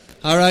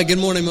All right, good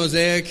morning,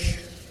 Mosaic.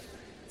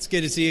 It's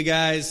good to see you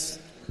guys.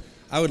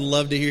 I would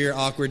love to hear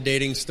awkward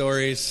dating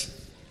stories.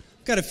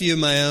 Got a few of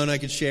my own I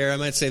could share. I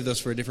might save those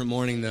for a different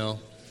morning, though.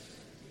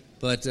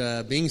 But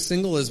being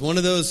single is one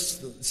of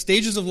those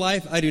stages of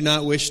life I do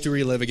not wish to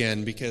relive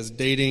again because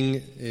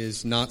dating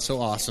is not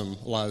so awesome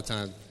a lot of the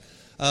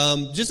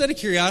time. Just out of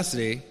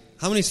curiosity,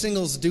 how many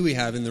singles do we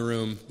have in the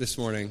room this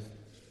morning?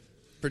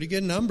 Pretty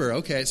good number.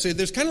 Okay, so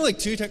there's kind of like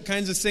two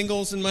kinds of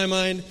singles in my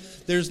mind.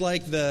 There's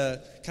like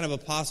the kind of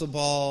Apostle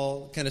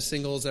Paul kind of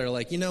singles that are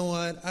like, you know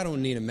what? I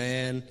don't need a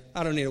man.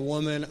 I don't need a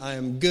woman. I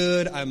am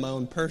good. I'm my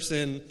own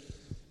person.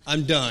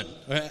 I'm done.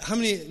 Right? How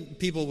many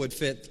people would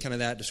fit kind of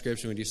that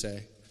description, would you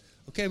say?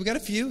 Okay, we got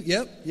a few.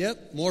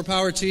 Yep. More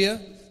power to you.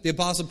 The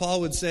Apostle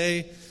Paul would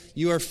say,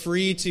 you are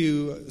free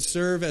to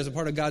serve as a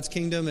part of God's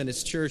kingdom and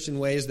His church in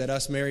ways that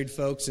us married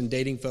folks and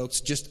dating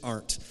folks just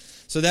aren't.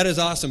 So that is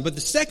awesome. But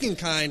the second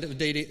kind of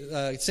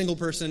dating, single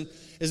person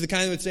is the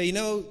kind that would say, you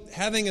know,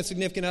 having a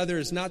significant other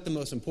is not the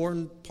most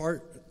important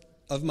part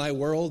of my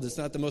world. It's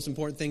not the most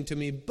important thing to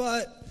me.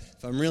 But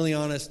if I'm really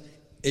honest,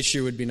 it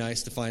sure would be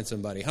nice to find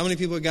somebody. How many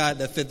people got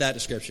that fit that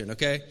description,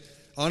 okay?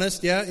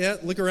 Honest? Yeah.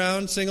 Look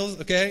around,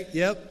 singles, okay?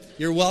 Yep.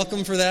 You're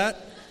welcome for that.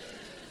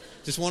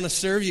 Just want to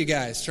serve you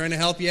guys, trying to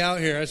help you out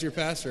here as your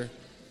pastor.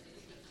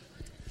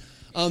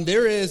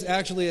 There is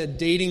actually a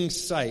dating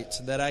site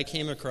that I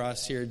came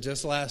across here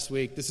just last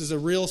week. This is a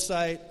real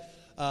site.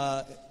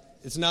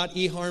 It's not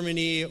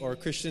eHarmony or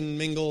Christian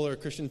Mingle or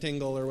Christian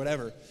Tingle or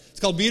whatever. It's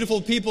called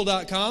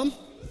beautifulpeople.com.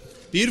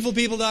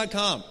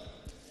 Beautifulpeople.com.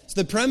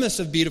 So the premise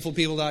of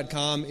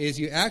beautifulpeople.com is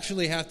you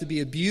actually have to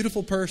be a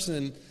beautiful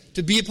person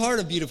to be a part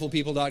of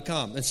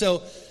beautifulpeople.com. And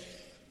so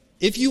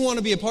if you want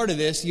to be a part of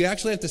this, you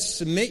actually have to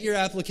submit your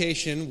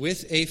application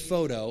with a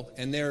photo,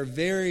 and they're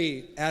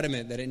very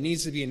adamant that it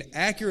needs to be an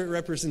accurate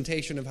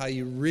representation of how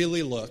you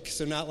really look.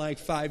 So not like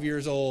 5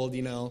 years old,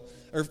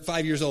 or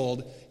 5 years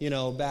old,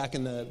 back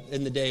in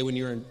the day when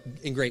you were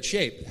in great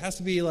shape. It has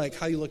to be like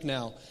how you look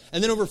now.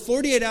 And then over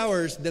 48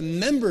 hours, the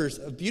members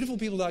of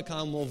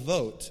beautifulpeople.com will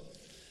vote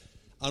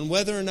on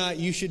whether or not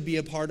you should be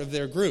a part of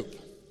their group.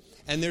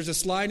 And there's a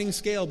sliding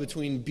scale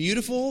between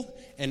beautiful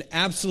and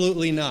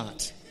absolutely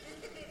not.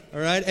 All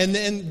right, and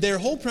then their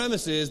whole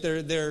premise is,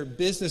 their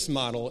business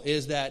model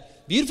is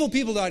that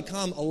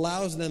beautifulpeople.com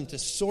allows them to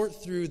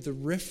sort through the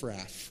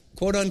riffraff,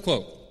 quote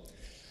unquote,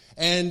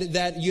 and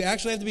that you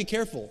actually have to be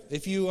careful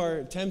if you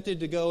are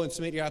tempted to go and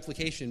submit your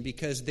application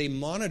because they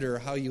monitor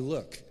how you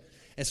look.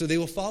 And so they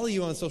will follow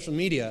you on social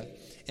media,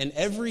 and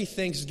every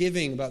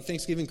Thanksgiving,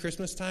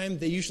 Christmas time,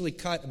 they usually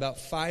cut about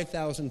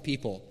 5,000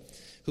 people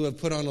who have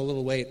put on a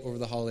little weight over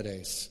the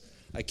holidays.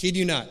 I kid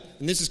you not.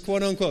 And this is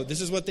quote unquote, this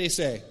is what they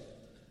say.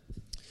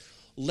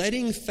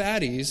 Letting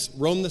fatties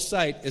roam the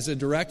site is a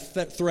direct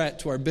threat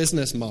to our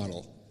business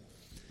model.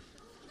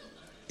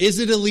 Is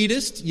it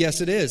elitist? Yes,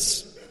 it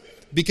is,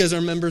 because our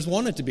members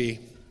want it to be.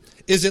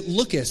 Is it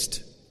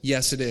lookist?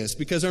 Yes, it is,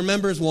 because our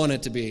members want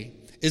it to be.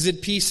 Is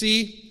it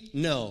PC?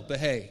 No, but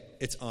hey,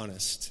 it's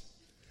honest.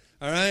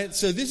 All right,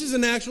 so this is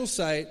an actual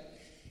site.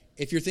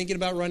 If you're thinking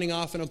about running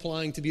off and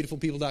applying to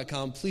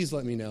beautifulpeople.com, please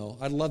let me know.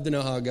 I'd love to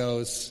know how it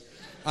goes.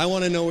 I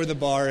want to know where the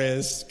bar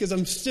is, because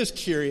I'm just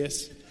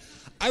curious.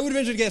 I would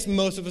venture to guess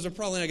most of us are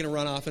probably not going to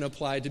run off and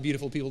apply to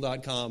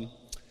beautifulpeople.com.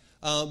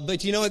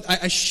 But you know what?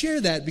 I share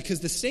that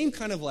because the same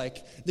kind of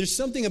there's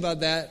something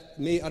about that,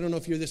 I don't know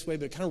if you're this way,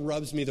 but it kind of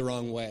rubs me the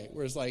wrong way.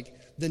 Whereas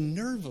the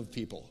nerve of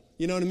people,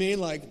 you know what I mean?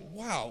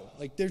 Wow.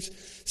 There's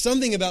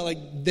something about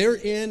they're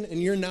in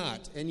and you're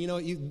not. And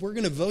we're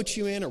going to vote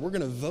you in or we're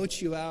going to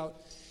vote you out.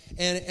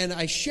 And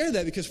I share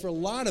that because for a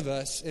lot of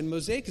us, and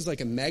Mosaic is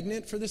like a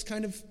magnet for this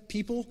kind of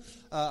people.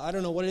 I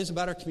don't know what it is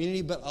about our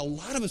community, but a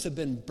lot of us have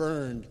been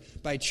burned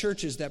by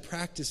churches that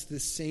practice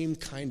this same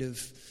kind of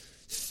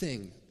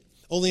thing.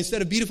 Only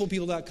instead of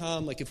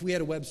beautifulpeople.com, if we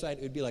had a website,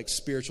 it would be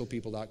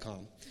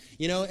spiritualpeople.com.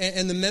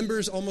 And the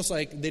members almost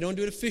they don't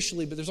do it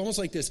officially, but there's almost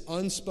this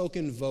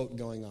unspoken vote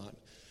going on.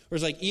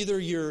 Whereas either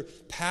you're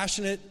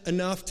passionate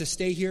enough to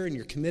stay here and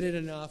you're committed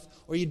enough,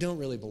 or you don't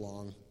really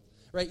belong.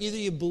 Right? Either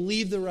you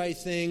believe the right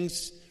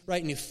things,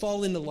 right, and you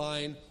fall into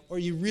line, or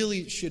you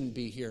really shouldn't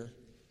be here,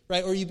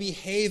 right? Or you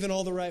behave in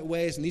all the right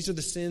ways, and these are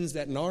the sins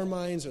that in our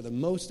minds are the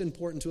most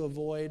important to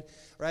avoid,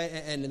 right?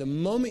 And the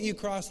moment you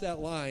cross that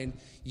line,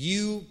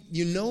 you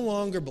no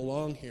longer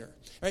belong here,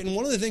 right? And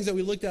one of the things that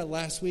we looked at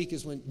last week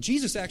is when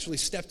Jesus actually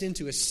stepped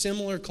into a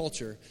similar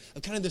culture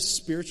of kind of this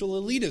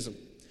spiritual elitism,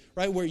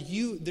 right? Where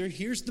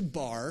here's the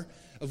bar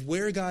of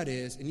where God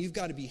is, and you've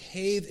got to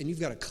behave, and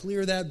you've got to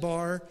clear that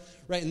bar,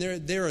 right? And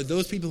there are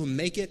those people who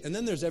make it, and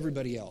then there's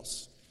everybody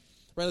else,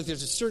 right?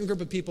 There's a certain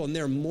group of people, and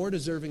they're more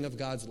deserving of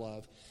God's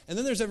love. And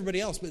then there's everybody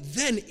else. But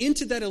then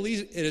into that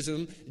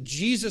elitism,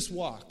 Jesus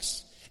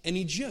walks, and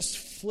he just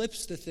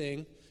flips the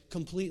thing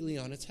completely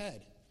on its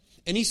head.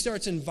 And he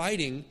starts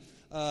inviting,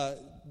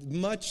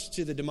 much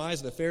to the demise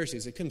of the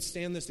Pharisees, they couldn't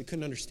stand this, they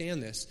couldn't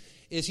understand this,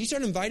 is he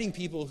started inviting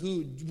people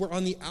who were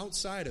on the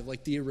outside of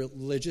the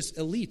religious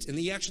elite. And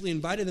he actually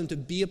invited them to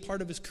be a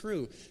part of his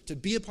crew, to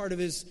be a part of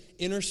his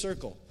inner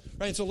circle.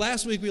 Right? So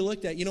last week we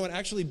looked at,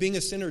 actually being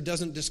a sinner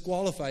doesn't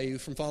disqualify you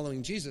from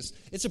following Jesus.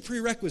 It's a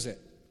prerequisite.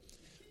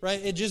 Right?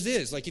 It just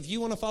is. Like if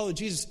you want to follow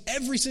Jesus,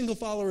 every single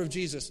follower of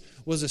Jesus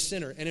was a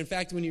sinner. And in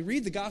fact, when you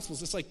read the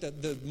Gospels, it's like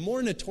the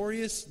more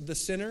notorious the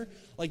sinner,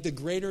 like the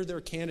greater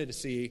their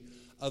candidacy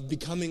of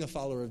becoming a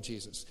follower of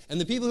Jesus. And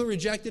the people who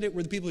rejected it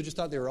were the people who just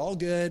thought they were all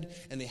good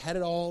and they had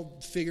it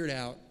all figured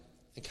out,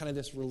 and kind of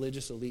this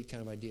religious elite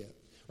kind of idea.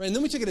 Right? And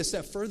then we took it a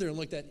step further and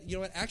looked at,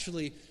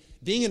 actually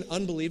being an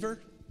unbeliever,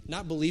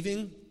 not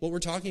believing what we're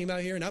talking about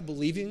here, not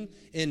believing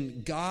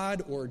in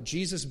God or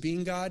Jesus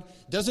being God,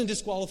 doesn't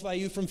disqualify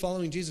you from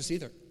following Jesus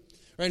either.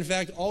 Right? In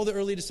fact, all the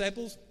early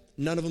disciples,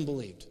 none of them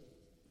believed.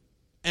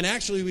 And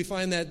actually, we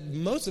find that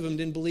most of them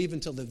didn't believe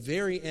until the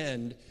very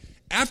end,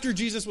 after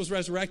Jesus was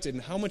resurrected.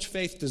 And how much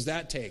faith does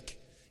that take?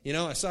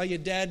 I saw you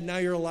dead, now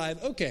you're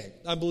alive. Okay,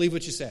 I believe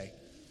what you say.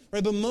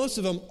 Right? But most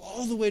of them,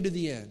 all the way to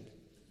the end.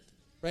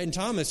 Right? And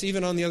Thomas,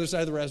 even on the other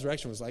side of the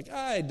resurrection, was like,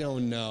 I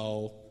don't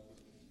know.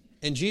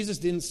 And Jesus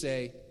didn't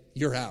say,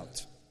 you're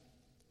out.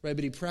 Right?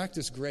 But he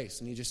practiced grace,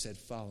 and he just said,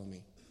 follow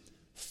me.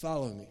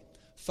 Follow me.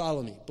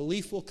 Follow me.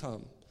 Belief will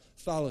come.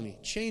 Follow me.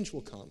 Change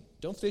will come.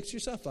 Don't fix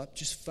yourself up.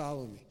 Just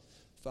follow me.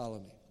 Follow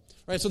me.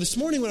 All right, so this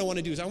morning what I want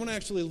to do is I want to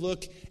actually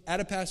look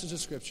at a passage of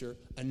Scripture,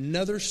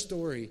 another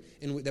story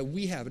that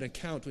we have, an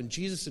account when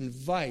Jesus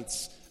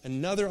invites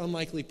another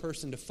unlikely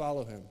person to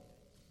follow him.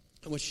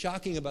 And what's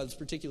shocking about this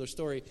particular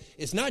story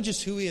is not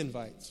just who he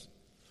invites,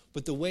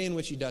 but the way in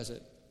which he does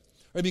it.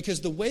 Right,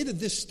 because the way that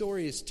this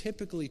story is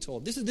typically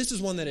told, this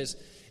is one that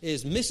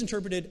is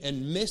misinterpreted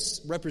and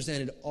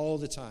misrepresented all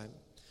the time.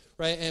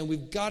 Right? And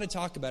we've got to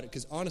talk about it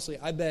because honestly,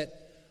 I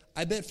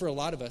bet for a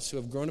lot of us who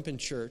have grown up in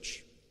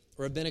church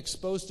or have been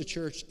exposed to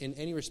church in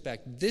any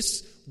respect,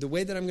 the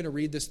way that I'm going to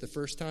read this the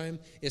first time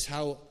is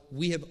how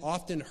we have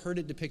often heard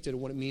it depicted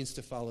of what it means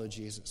to follow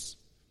Jesus.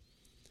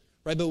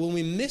 Right? But when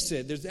we miss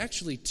it, there's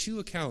actually two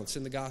accounts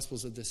in the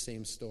Gospels of this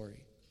same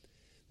story.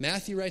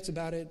 Matthew writes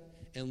about it,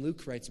 and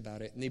Luke writes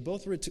about it. And they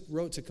both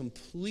wrote to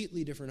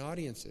completely different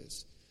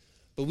audiences.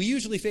 But we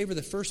usually favor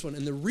the first one.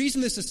 And the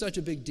reason this is such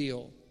a big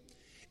deal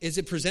is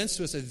it presents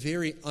to us a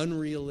very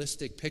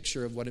unrealistic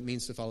picture of what it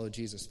means to follow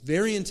Jesus.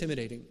 Very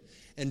intimidating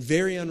and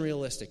very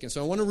unrealistic. And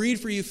so I want to read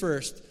for you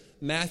first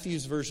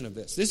Matthew's version of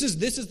this. This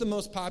is the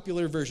most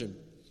popular version.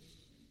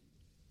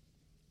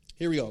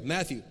 Here we go.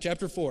 Matthew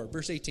chapter 4,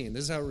 verse 18.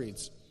 This is how it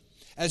reads.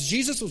 As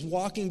Jesus was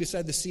walking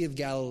beside the Sea of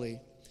Galilee,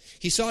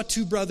 he saw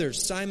two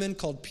brothers, Simon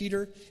called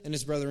Peter and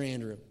his brother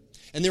Andrew.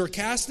 And they were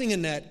casting a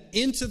net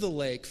into the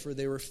lake, for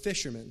they were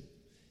fishermen.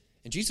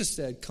 And Jesus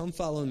said, come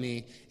follow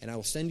me, and I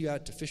will send you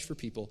out to fish for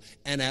people.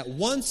 And at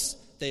once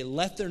they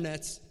left their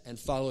nets and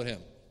followed him.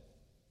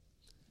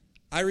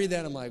 I read that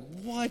and I'm like,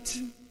 what?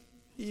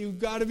 You've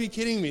got to be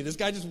kidding me. This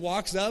guy just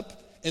walks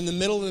up in the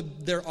middle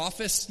of their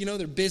office,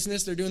 their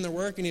business, they're doing their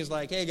work, and he's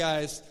like, hey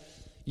guys,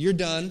 you're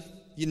done.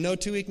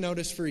 2-week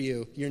notice for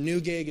you. Your new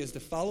gig is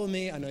to follow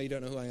me. I know you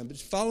don't know who I am, but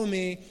just follow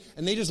me.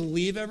 And they just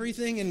leave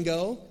everything and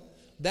go.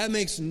 That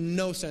makes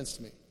no sense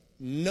to me.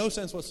 No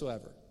sense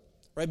whatsoever.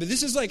 Right? But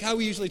this is like how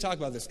we usually talk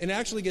about this. And it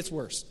actually gets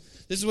worse.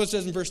 This is what it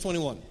says in verse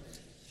 21.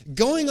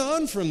 Going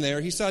on from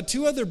there, he saw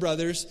two other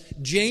brothers,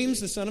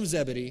 James, the son of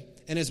Zebedee,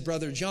 and his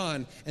brother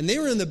John. And they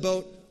were in the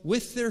boat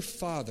with their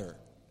father.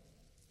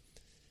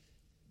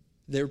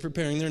 They were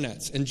preparing their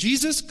nets. And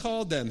Jesus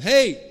called them,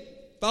 hey,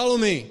 follow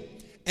me.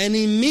 And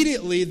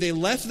immediately they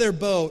left their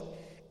boat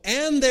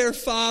and their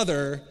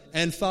father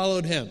and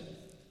followed him.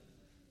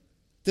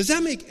 Does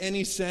that make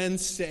any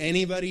sense to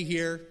anybody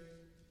here?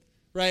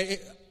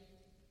 Right?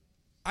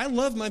 I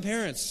love my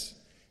parents.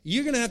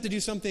 You're going to have to do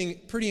something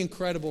pretty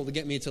incredible to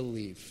get me to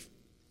leave.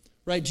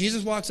 Right?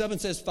 Jesus walks up and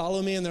says,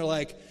 follow me. And they're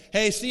like,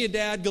 hey, see you,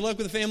 Dad. Good luck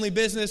with the family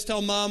business.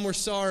 Tell Mom we're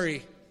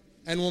sorry.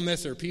 And we'll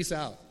miss her. Peace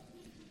out.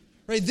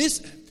 Right?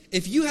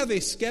 If you have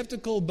a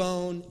skeptical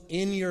bone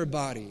in your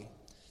body,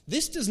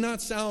 this does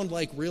not sound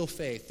like real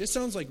faith. This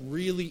sounds like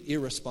really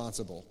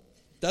irresponsible.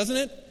 Doesn't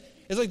it?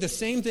 It's like the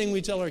same thing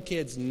we tell our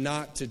kids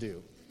not to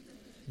do.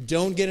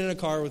 Don't get in a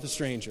car with a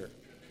stranger.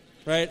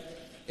 Right?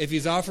 If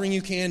he's offering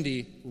you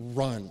candy,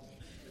 run.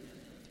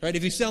 Right?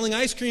 If he's selling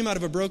ice cream out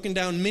of a broken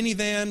down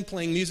minivan,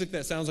 playing music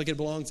that sounds like it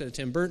belongs in a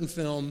Tim Burton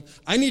film,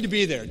 I need to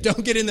be there.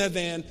 Don't get in that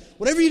van.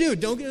 Whatever you do,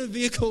 don't get in a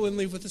vehicle and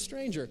leave with a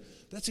stranger.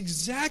 That's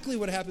exactly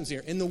what happens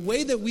here. And the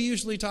way that we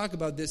usually talk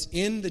about this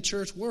in the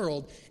church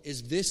world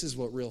is this is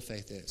what real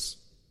faith is.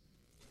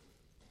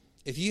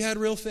 If you had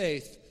real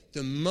faith,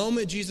 the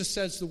moment Jesus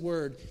says the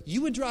word,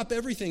 you would drop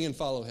everything and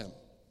follow him.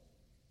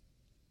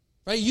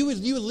 Right? You would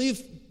leave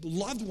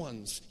loved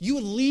ones. You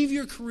would leave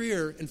your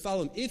career and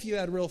follow him if you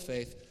had real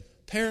faith.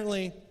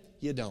 Apparently,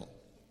 you don't.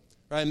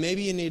 Right?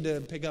 Maybe you need to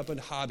pick up a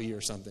hobby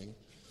or something.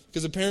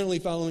 Because apparently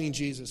following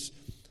Jesus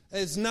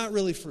is not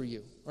really for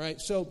you.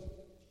 Right? So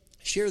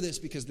share this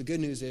because the good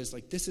news is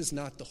this is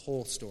not the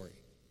whole story.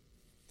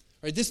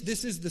 Right?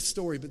 This is the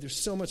story, but there's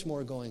so much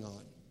more going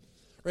on.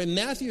 Right?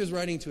 Matthew is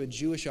writing to a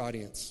Jewish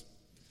audience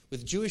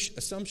with Jewish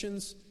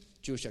assumptions,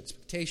 Jewish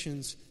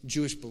expectations,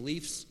 Jewish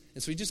beliefs,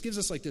 And so he just gives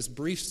us like this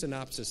brief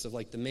synopsis of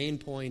like the main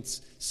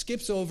points,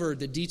 skips over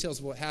the details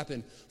of what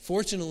happened.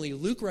 Fortunately,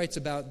 Luke writes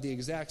about the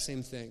exact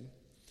same thing.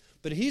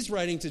 But he's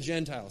writing to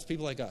Gentiles,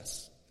 people like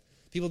us.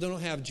 People that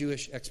don't have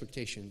Jewish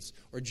expectations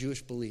or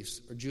Jewish beliefs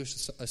or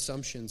Jewish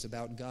assumptions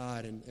about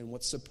God and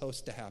what's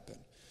supposed to happen.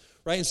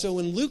 Right? And so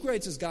when Luke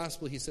writes his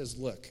gospel, he says,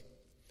 look,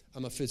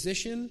 I'm a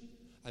physician.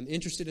 I'm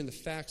interested in the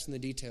facts and the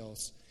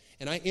details.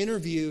 And I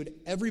interviewed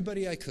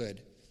everybody I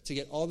could to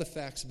get all the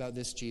facts about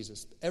this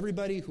Jesus.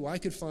 Everybody who I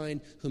could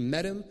find who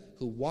met him,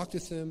 who walked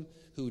with him,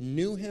 who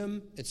knew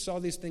him and saw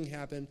these things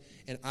happen.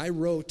 And I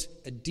wrote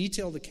a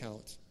detailed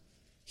account.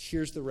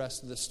 Here's the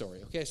rest of the story.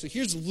 Okay, so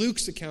here's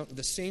Luke's account of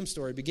the same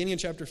story, beginning in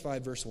chapter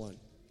 5, verse 1. It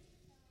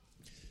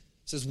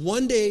says,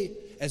 one day,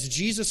 as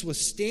Jesus was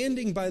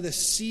standing by the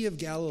Sea of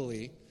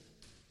Galilee,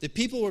 the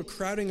people were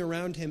crowding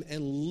around him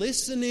and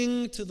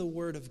listening to the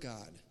word of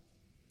God.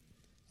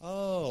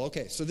 Oh,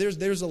 okay, so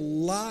there's a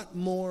lot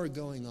more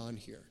going on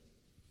here.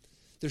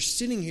 They're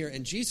sitting here,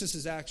 and Jesus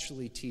is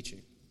actually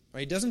teaching. Right?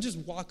 He doesn't just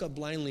walk up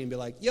blindly and be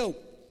like, yo,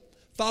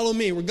 follow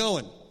me, we're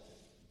going.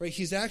 Right?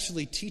 He's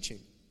actually teaching.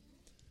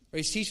 Right?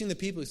 He's teaching the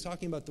people. He's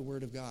talking about the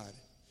word of God.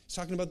 He's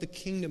talking about the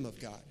kingdom of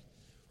God.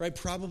 Right?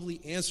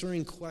 Probably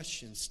answering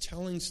questions,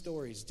 telling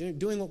stories,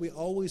 doing what we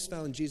always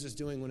found Jesus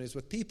doing when he was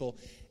with people.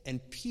 And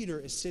Peter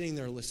is sitting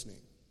there listening.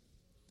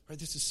 Right?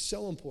 This is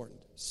so important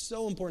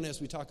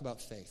as we talk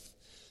about faith.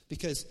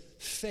 Because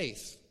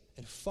faith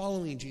and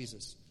following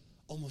Jesus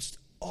almost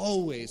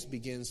always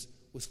begins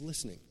with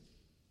listening.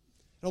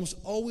 It almost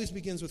always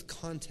begins with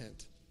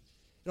content.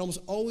 It almost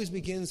always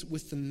begins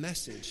with the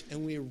message.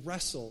 And we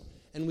wrestle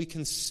and we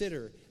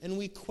consider and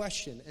we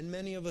question. And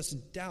many of us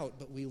doubt,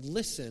 but we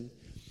listen.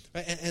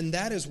 Right? And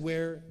that is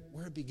where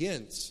it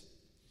begins.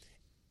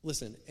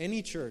 Listen,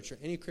 any church or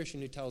any Christian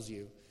who tells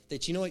you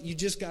that, you know what, you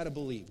just got to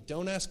believe.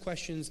 Don't ask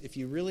questions. If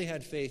you really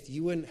had faith,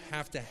 you wouldn't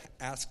have to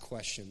ask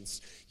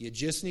questions. You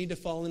just need to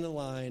fall into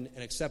line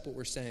and accept what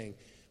we're saying.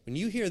 When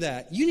you hear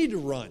that, you need to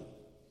run.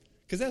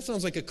 Because that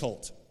sounds like a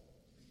cult.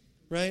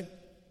 Right?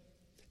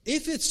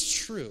 If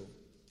it's true,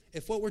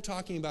 if what we're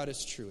talking about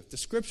is true, if the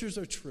scriptures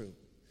are true,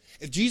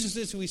 if Jesus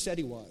is who he said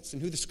he was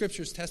and who the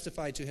scriptures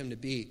testified to him to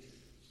be,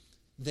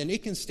 then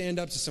it can stand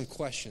up to some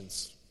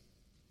questions.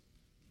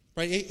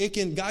 Right?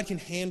 God can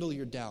handle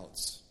your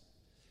doubts.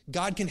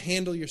 God can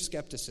handle your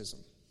skepticism.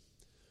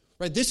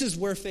 Right? This is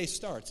where faith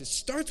starts. It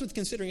starts with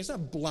considering. It's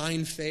not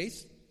blind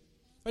faith.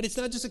 Right? It's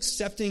not just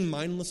accepting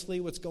mindlessly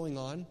what's going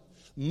on.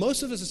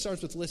 Most of us, it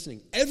starts with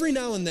listening. Every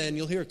now and then,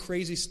 you'll hear a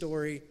crazy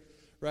story,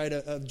 right,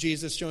 of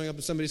Jesus showing up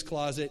in somebody's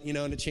closet,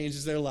 and it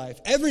changes their life.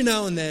 Every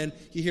now and then,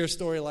 you hear a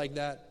story like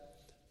that.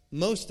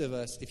 Most of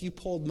us, if you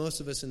polled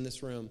most of us in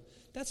this room,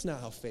 that's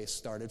not how faith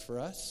started for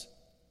us.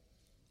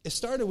 It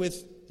started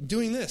with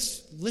doing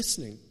this,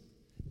 listening,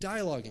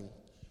 dialoguing,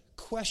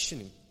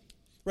 questioning,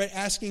 right?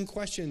 Asking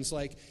questions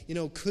like,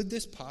 could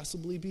this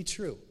possibly be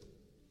true?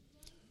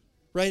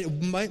 Right?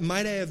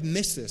 Might I have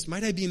missed this?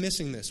 Might I be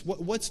missing this?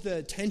 What's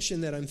the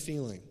tension that I'm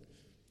feeling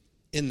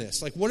in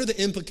this? Like, what are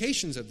the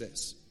implications of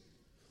this?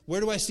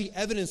 Where do I see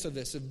evidence of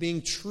this, of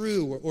being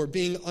true or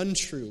being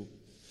untrue?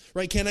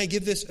 Right? Can I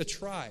give this a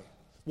try?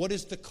 What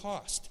is the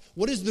cost?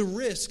 What is the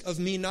risk of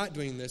me not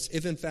doing this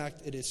if, in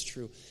fact, it is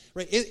true?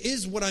 Right?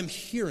 Is what I'm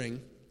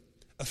hearing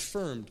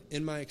affirmed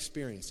in my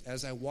experience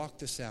as I walk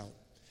this out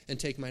and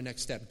take my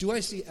next step? Do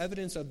I see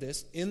evidence of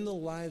this in the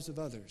lives of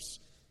others?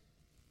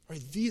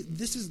 Right?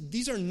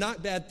 These are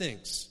not bad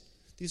things.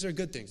 These are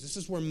good things. This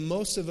is where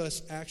most of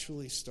us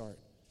actually start.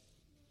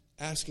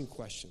 Asking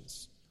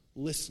questions,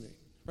 listening.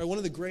 Right? One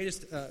of the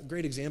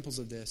great examples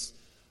of this,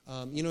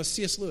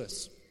 C.S.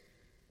 Lewis.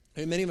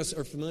 Right? Many of us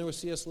are familiar with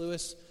C.S.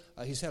 Lewis.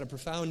 He's had a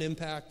profound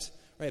impact.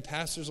 Right?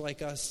 Pastors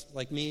like us,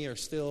 like me, are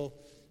still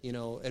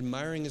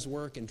admiring his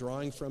work and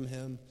drawing from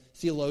him.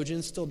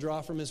 Theologians still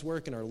draw from his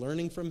work and are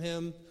learning from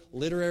him.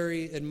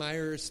 Literary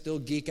admirers still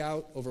geek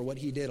out over what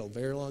he did a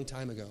very long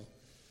time ago.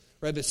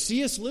 Right? But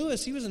C.S.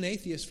 Lewis, he was an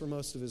atheist for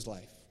most of his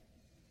life.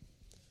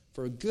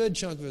 For a good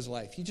chunk of his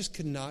life. He just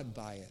could not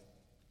buy it.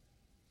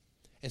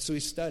 And so he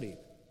studied.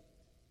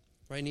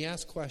 Right? And he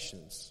asked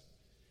questions.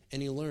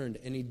 And he learned.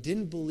 And he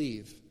didn't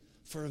believe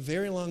for a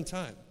very long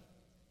time.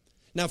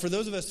 Now, for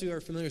those of us who are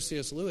familiar with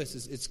C.S. Lewis,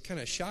 it's kind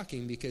of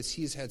shocking because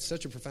he's had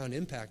such a profound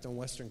impact on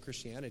Western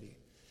Christianity.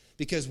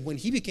 Because when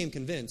he became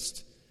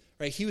convinced,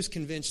 right, he was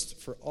convinced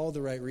for all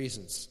the right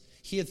reasons.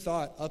 He had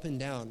thought up and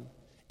down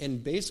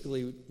and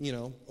basically,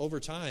 over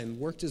time,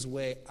 worked his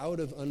way out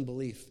of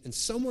unbelief. And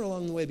somewhere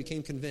along the way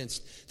became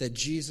convinced that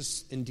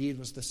Jesus indeed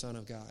was the Son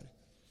of God.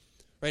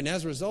 Right? And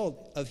as a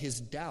result of his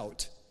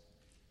doubt,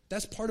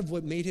 that's part of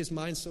what made his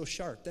mind so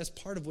sharp. That's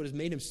part of what has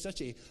made him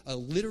such a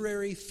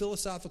literary,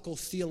 philosophical,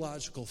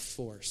 theological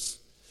force.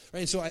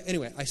 Right? And so,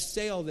 I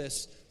say all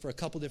this for a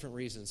couple different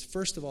reasons.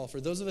 First of all, for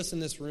those of us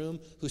in this room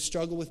who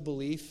struggle with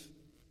belief,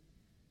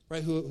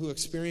 right, who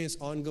experience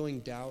ongoing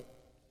doubt,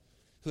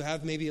 who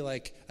have maybe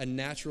like a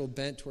natural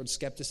bent towards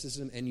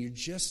skepticism and you're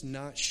just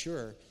not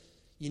sure,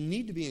 you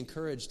need to be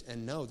encouraged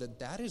and know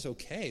that is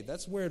okay.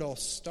 That's where it all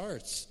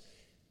starts.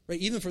 Right?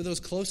 Even for those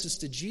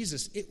closest to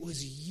Jesus, it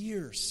was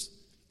years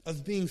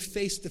of being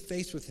face to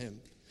face with him,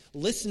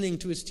 listening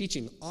to his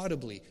teaching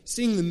audibly,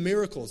 seeing the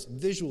miracles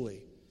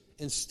visually.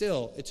 And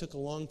still, it took a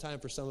long time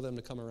for some of them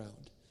to come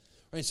around.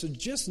 Right? So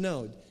just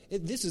know,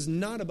 this is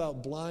not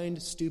about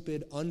blind,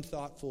 stupid,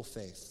 unthoughtful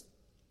faith.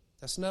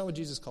 That's not what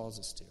Jesus calls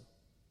us to.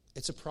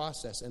 It's a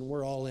process, and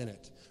we're all in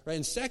it. Right?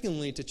 And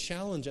secondly, to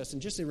challenge us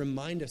and just to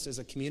remind us as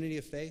a community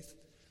of faith,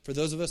 for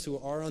those of us who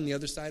are on the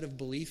other side of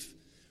belief,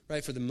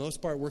 right, for the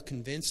most part, we're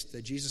convinced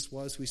that Jesus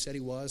was who he said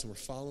he was, and we're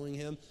following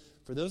him.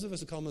 For those of us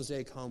who call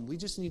Mosaic home, we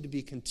just need to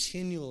be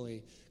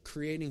continually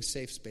creating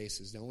safe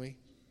spaces, don't we?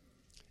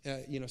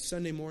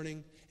 Sunday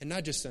morning, and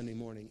not just Sunday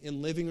morning,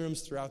 in living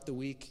rooms throughout the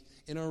week,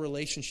 in our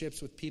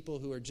relationships with people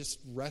who are just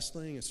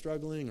wrestling and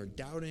struggling or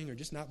doubting or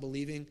just not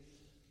believing.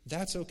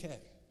 That's okay.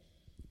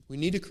 We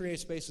need to create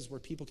spaces where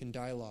people can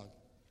dialogue,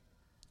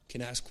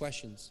 can ask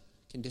questions,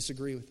 can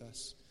disagree with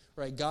us.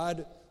 Right?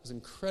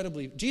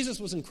 Jesus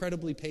was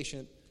incredibly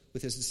patient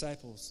with his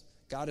disciples.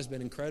 God has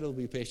been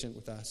incredibly patient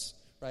with us,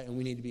 right? And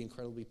we need to be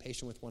incredibly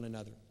patient with one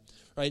another.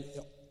 Right?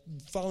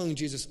 Following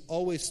Jesus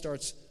always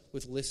starts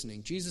with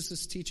listening. Jesus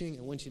is teaching,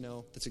 and once you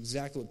know, that's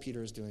exactly what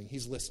Peter is doing.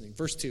 He's listening.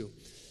 Verse 2.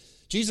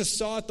 Jesus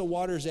saw at the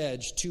water's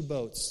edge 2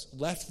 boats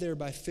left there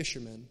by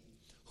fishermen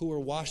who were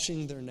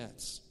washing their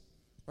nets.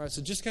 All right,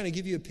 so just kind of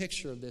give you a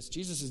picture of this.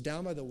 Jesus is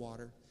down by the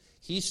water.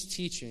 He's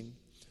teaching.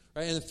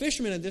 Right? And the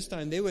fishermen at this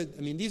time,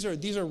 these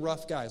are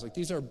rough guys. Like,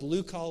 these are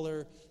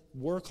blue-collar,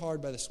 work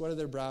hard by the sweat of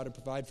their brow to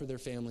provide for their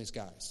families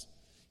guys.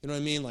 You know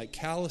what I mean? Like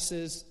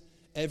calluses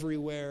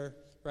everywhere,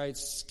 right?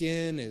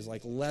 Skin is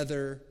like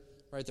leather,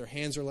 right? Their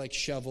hands are like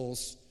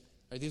shovels.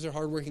 Right? These are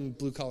hardworking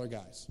blue-collar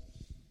guys.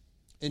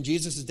 And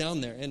Jesus is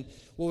down there. And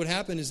what would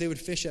happen is they would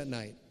fish at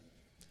night,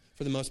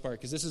 for the most part,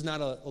 because this is not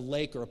a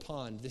lake or a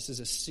pond. This is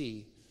a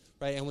sea.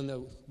 Right? And when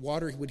the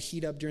water would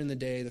heat up during the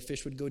day, the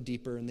fish would go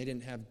deeper, and they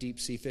didn't have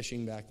deep-sea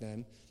fishing back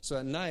then. So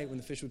at night, when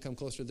the fish would come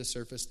closer to the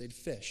surface, they'd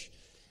fish.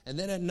 And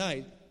then at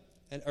night,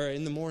 or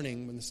in the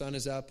morning, when the sun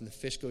is up and the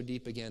fish go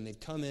deep again, they'd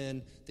come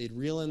in, they'd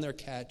reel in their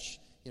catch,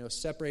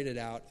 separate it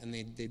out, and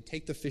they'd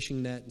take the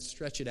fishing net and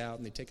stretch it out,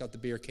 and they'd take out the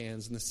beer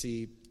cans and the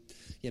sea,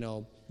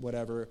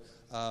 whatever,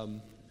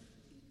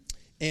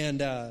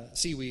 and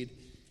seaweed,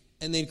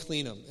 and they'd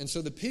clean them. And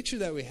so the picture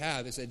that we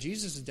have is that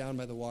Jesus is down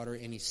by the water,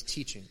 and he's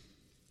teaching.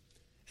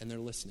 And they're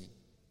listening.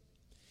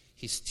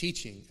 He's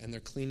teaching, and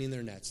they're cleaning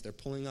their nets. They're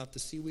pulling off the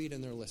seaweed,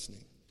 and they're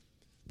listening.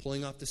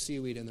 Pulling off the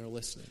seaweed, and they're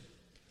listening.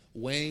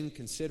 Weighing,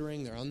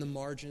 considering, they're on the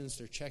margins.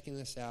 They're checking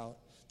this out.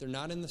 They're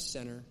not in the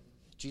center.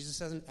 Jesus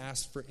hasn't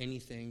asked for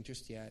anything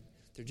just yet.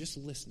 They're just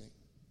listening.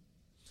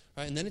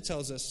 All right, and then it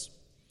tells us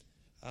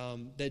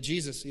that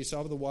Jesus, he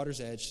saw by the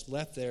water's edge,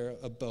 left there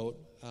a boat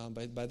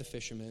by the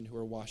fishermen who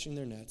were washing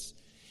their nets.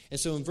 And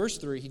so in verse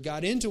 3, he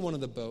got into one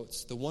of the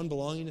boats, the one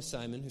belonging to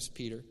Simon, who's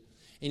Peter,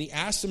 and he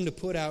asked him to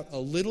put out a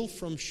little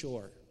from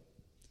shore.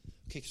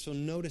 Okay, so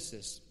notice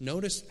this.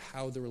 Notice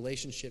how the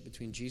relationship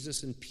between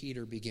Jesus and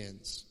Peter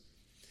begins.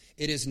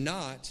 It is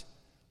not,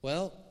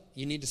 well,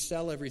 you need to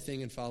sell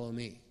everything and follow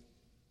me.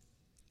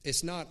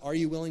 It's not, are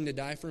you willing to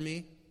die for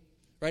me?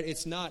 Right?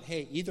 It's not,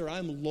 hey, either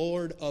I'm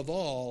Lord of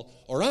all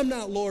or I'm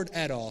not Lord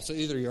at all. So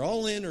either you're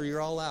all in or you're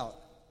all out.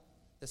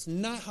 That's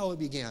not how it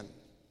began.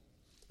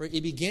 Right?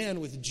 It began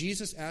with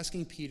Jesus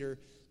asking Peter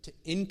to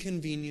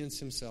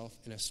inconvenience himself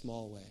in a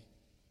small way.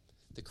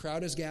 The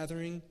crowd is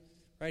gathering,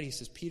 right? He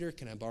says, Peter,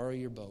 can I borrow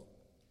your boat?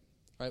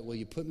 Right? Will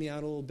you put me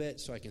out a little bit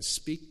so I can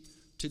speak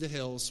to the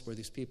hills where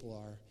these people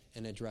are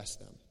and address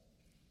them?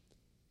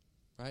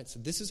 Right? So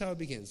this is how it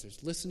begins.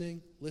 There's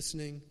listening,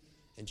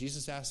 and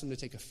Jesus asks him to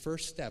take a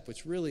first step,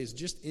 which really is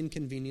just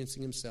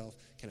inconveniencing himself.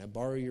 Can I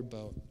borrow your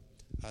boat?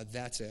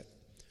 That's it.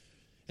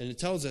 And it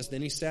tells us,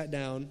 then he sat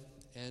down,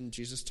 and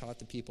Jesus taught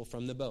the people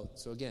from the boat.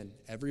 So again,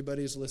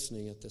 everybody's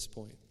listening at this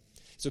point.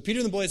 So Peter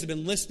and the boys have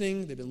been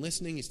listening. They've been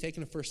listening. He's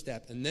taken a first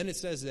step. And then it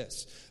says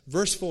this,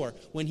 verse 4,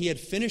 when he had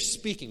finished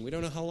speaking, we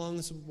don't know how long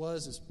this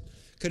was.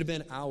 It could have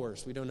been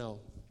hours. We don't know.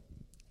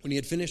 When he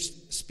had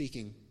finished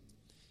speaking,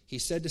 he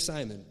said to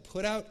Simon,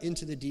 put out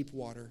into the deep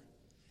water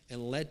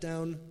and let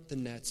down the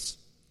nets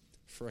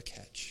for a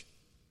catch.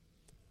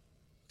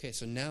 Okay,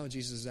 so now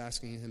Jesus is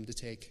asking him to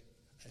take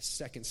a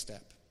second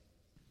step,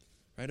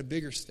 right? A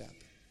bigger step.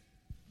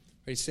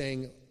 He's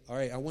saying, all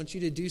right, I want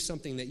you to do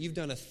something that you've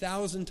done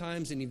 1,000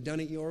 times and you've done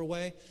it your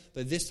way,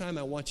 but this time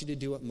I want you to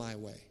do it my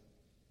way.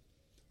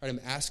 All right,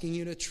 I'm asking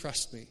you to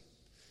trust me,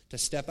 to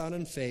step out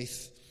in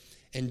faith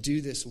and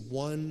do this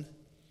one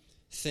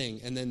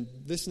thing. And then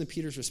listen to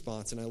Peter's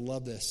response, and I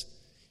love this.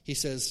 He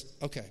says,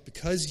 okay,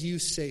 because you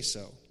say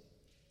so.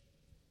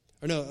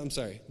 Or no, I'm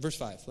sorry, verse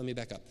 5, let me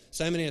back up.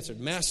 Simon answered,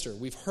 Master,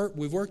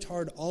 we've worked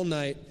hard all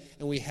night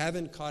and we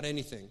haven't caught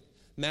anything.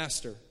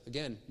 Master,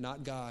 again,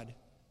 not God,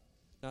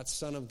 not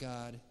Son of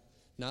God,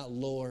 not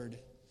Lord,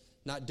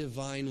 not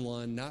Divine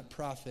One, not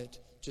Prophet,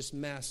 just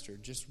Master,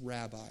 just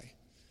Rabbi.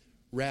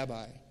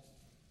 Rabbi,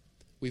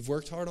 we've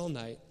worked hard all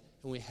night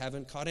and we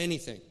haven't caught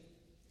anything.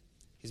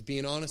 He's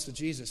being honest with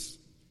Jesus.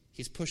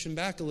 He's pushing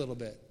back a little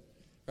bit.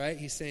 right?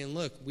 He's saying,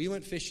 look, we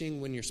went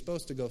fishing when you're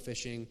supposed to go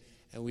fishing,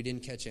 and we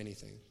didn't catch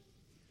anything.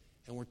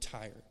 And we're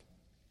tired.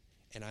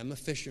 And I'm a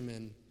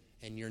fisherman,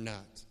 and you're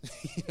not.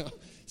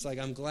 It's like,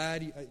 I'm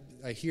glad,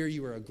 I hear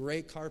you are a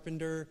great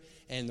carpenter,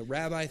 and the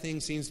rabbi thing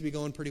seems to be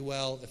going pretty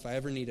well. If I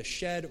ever need a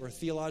shed or a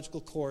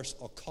theological course,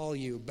 I'll call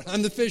you, but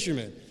I'm the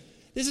fisherman.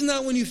 This is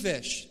not when you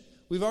fish.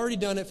 We've already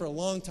done it for a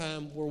long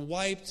time. We're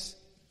wiped.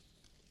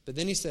 But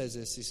then he says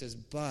this. He says,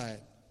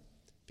 but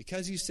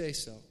because you say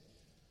so,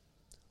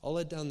 I'll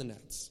let down the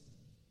nets.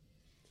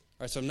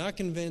 All right, so I'm not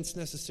convinced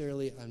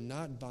necessarily. I'm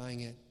not buying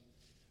it.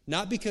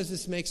 Not because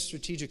this makes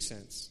strategic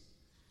sense.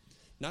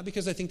 Not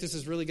because I think this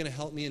is really going to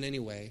help me in any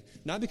way.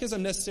 Not because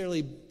I'm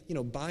necessarily,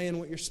 buying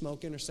what you're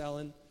smoking or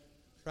selling,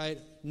 right?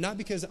 Not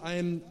because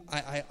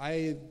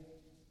I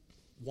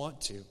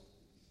want to.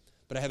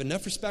 But I have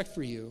enough respect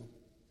for you.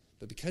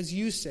 But because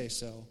you say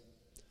so, all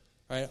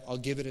right, I'll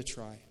give it a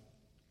try.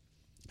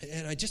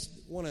 And I just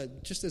want to,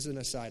 just as an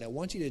aside, I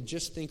want you to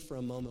just think for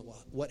a moment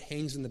what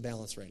hangs in the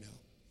balance right now.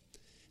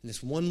 In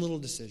this one little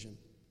decision.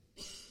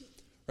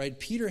 Right?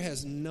 Peter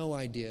has no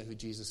idea who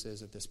Jesus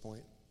is at this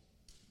point.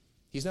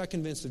 He's not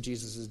convinced of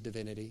Jesus'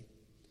 divinity.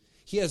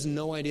 He has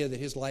no idea that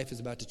his life is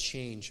about to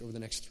change over the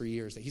next 3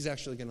 years, that he's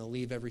actually going to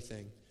leave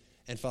everything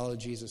and follow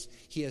Jesus.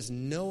 He has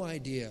no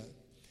idea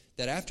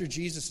that after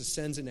Jesus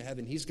ascends into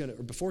heaven,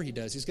 before he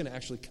does, he's going to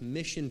actually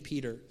commission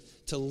Peter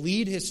to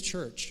lead his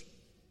church.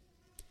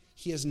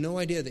 He has no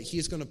idea that he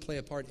is going to play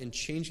a part in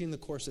changing the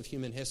course of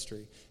human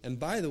history. And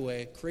by the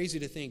way, crazy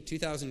to think,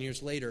 2,000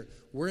 years later,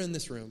 we're in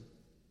this room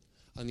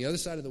on the other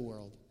side of the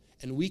world,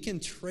 and we can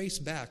trace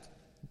back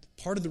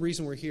part of the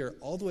reason we're here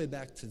all the way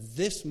back to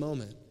this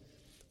moment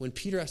when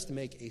Peter has to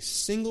make a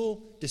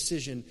single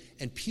decision,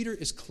 and Peter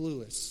is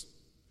clueless.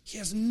 He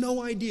has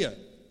no idea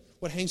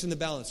what hangs in the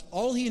balance.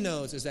 All he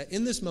knows is that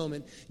in this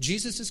moment,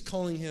 Jesus is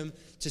calling him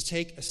to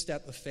take a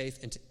step of faith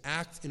and to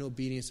act in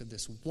obedience of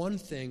this one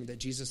thing that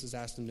Jesus has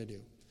asked him to do.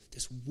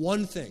 This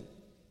one thing.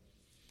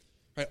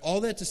 Right?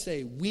 All that to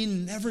say, we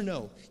never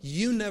know,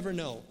 you never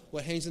know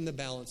what hangs in the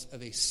balance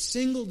of a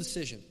single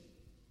decision.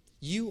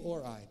 You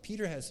or I.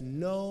 Peter has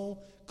no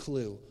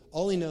clue.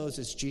 All he knows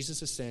is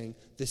Jesus is saying,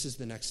 this is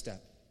the next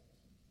step.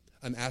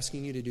 I'm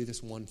asking you to do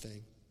this one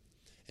thing.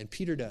 And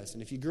Peter does.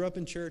 And if you grew up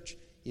in church,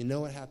 you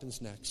know what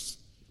happens next.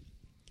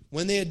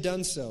 When they had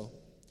done so,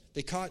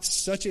 they caught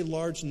such a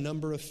large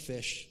number of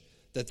fish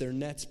that their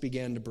nets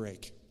began to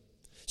break.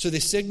 So they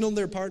signaled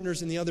their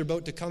partners in the other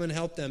boat to come and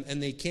help them.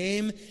 And they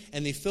came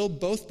and they filled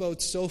both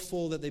boats so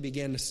full that they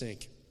began to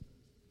sink.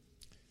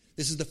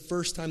 This is the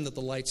first time that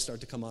the lights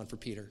start to come on for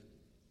Peter.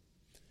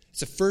 It's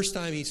the first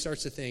time he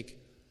starts to think,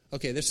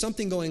 okay, there's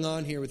something going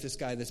on here with this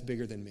guy that's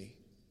bigger than me.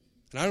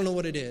 And I don't know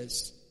what it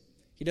is.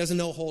 He doesn't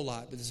know a whole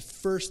lot, but this is the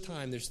first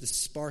time there's this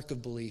spark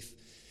of belief.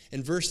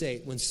 In verse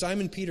 8, when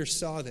Simon Peter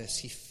saw this,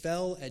 he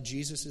fell at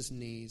Jesus'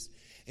 knees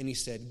and he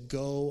said,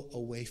 "Go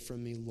away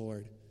from me,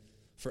 Lord,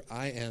 for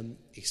I am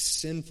a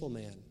sinful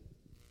man."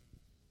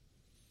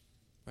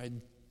 Right?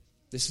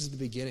 This is the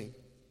beginning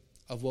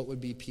of what would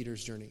be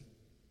Peter's journey.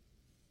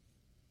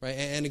 Right?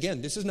 And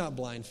again, this is not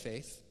blind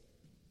faith.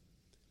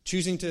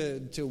 Choosing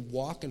to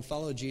walk and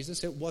follow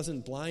Jesus, it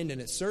wasn't blind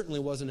and it certainly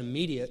wasn't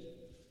immediate,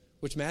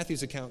 which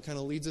Matthew's account kind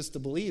of leads us to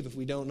believe if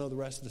we don't know the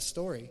rest of the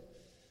story.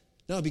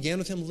 No, it began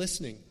with him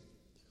listening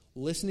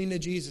to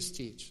Jesus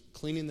teach,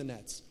 cleaning the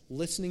nets,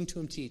 listening to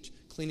him teach,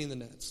 cleaning the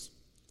nets.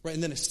 Right?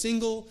 And then a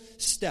single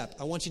step.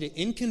 I want you to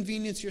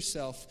inconvenience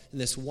yourself in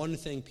this one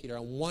thing, Peter.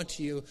 I want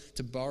you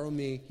to borrow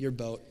me your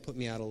boat, put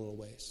me out a little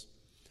ways.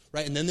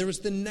 Right? And then there was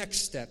the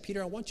next step.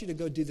 Peter, I want you to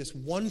go do this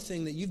one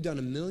thing that you've done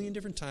a million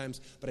different times,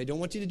 but I don't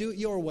want you to do it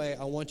your way.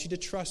 I want you to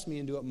trust me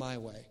and do it my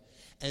way.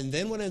 And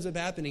then what ends up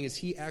happening is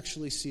he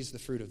actually sees the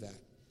fruit of that.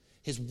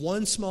 His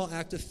one small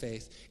act of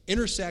faith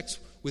intersects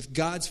with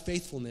God's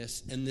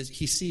faithfulness, and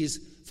he sees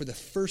for the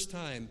first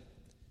time,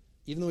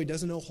 even though he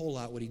doesn't know a whole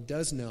lot, what he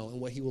does know and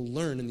what he will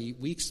learn in the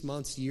weeks,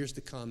 months, years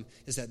to come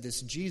is that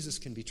this Jesus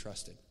can be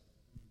trusted.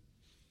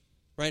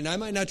 Right? And I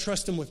might not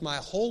trust him with my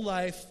whole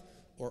life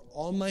or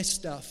all my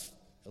stuff,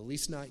 at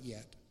least not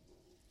yet.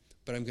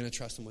 But I'm going to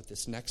trust him with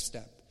this next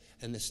step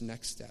and this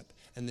next step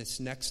and this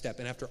next step.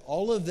 And after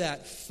all of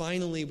that,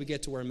 finally we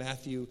get to where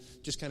Matthew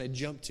just kind of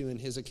jumped to in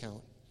his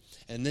account.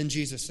 And then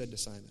Jesus said to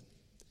Simon,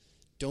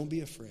 "Don't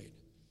be afraid.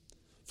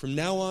 From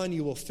now on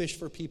you will fish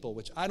for people,"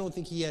 which I don't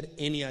think he had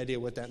any idea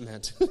what that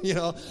meant. I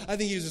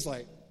think he was just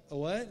like,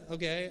 "What?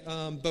 Okay,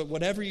 but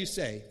whatever you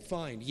say,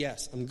 fine,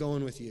 yes, I'm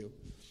going with you."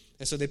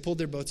 And so they pulled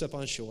their boats up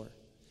on shore,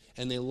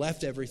 and they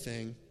left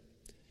everything,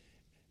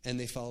 and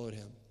they followed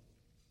him.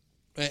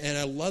 And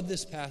I love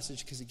this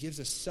passage because it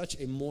gives us such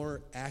a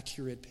more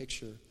accurate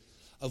picture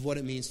of what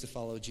it means to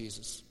follow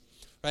Jesus.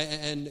 Right?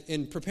 And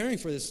in preparing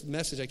for this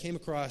message, I came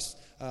across,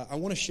 I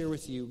want to share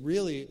with you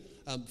really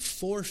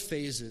 4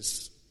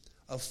 phases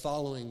of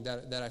following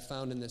that I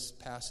found in this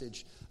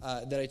passage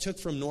that I took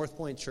from North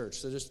Point Church.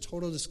 So just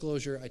total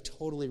disclosure, I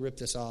totally ripped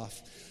this off.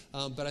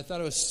 But I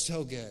thought it was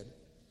so good.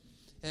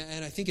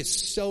 And I think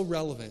it's so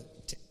relevant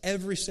to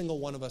every single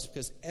one of us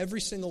because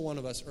every single one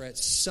of us are at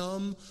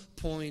some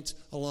point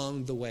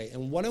along the way.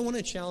 And what I want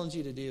to challenge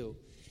you to do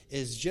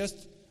is just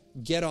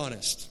get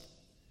honest.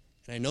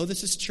 And I know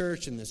this is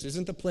church and this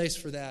isn't the place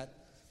for that,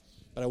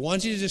 but I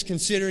want you to just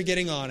consider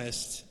getting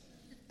honest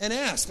and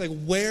ask, like,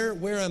 where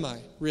am I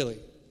really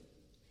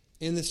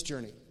in this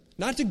journey?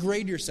 Not to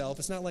grade yourself.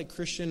 It's not like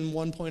Christian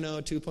 1.0,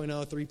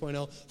 2.0,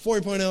 3.0,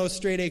 4.0,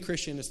 straight A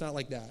Christian. It's not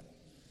like that.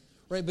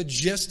 Right? But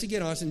just to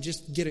get honest and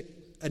just get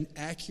an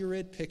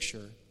accurate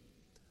picture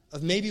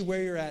of maybe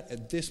where you're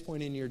at this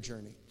point in your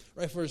journey.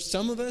 Right? For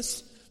some of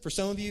us, for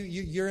some of you,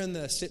 you're in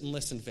the sit and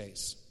listen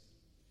phase.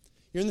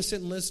 You're in the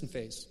sit and listen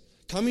phase.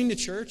 Coming to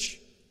church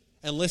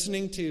and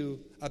listening to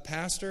a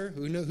pastor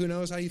who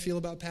knows how you feel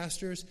about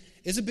pastors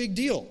is a big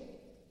deal.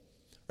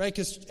 Right?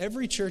 Because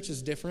every church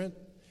is different.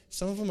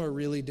 Some of them are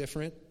really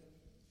different.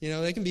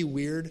 They can be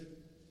weird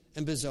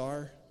and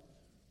bizarre.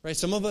 Right?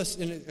 Some of us,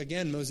 and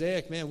again,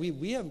 Mosaic, man,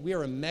 we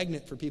are a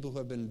magnet for people who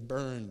have been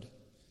burned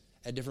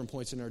at different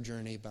points in our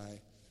journey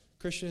by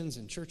Christians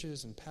and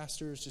churches and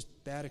pastors, just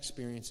bad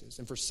experiences.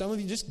 And for some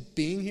of you, just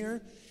being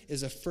here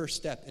is a first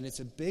step, and it's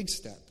a big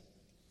step.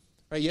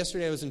 Right?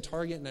 Yesterday I was in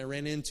Target, and I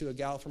ran into a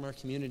gal from our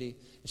community,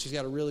 and she's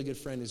got a really good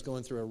friend who's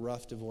going through a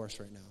rough divorce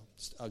right now.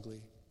 Just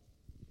ugly.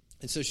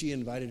 And so she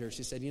invited her.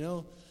 She said,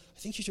 I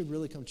think you should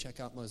really come check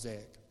out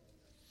Mosaic.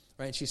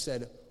 Right? And she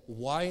said,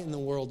 why in the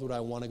world would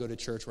I want to go to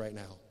church right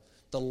now?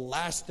 The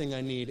last thing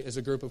I need is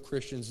a group of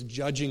Christians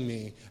judging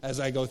me as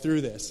I go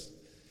through this.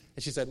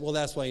 And she said, well,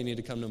 that's why you need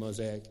to come to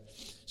Mosaic.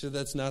 She said,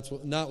 that's not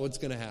what's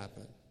going to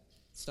happen.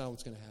 It's not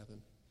what's going to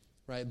happen.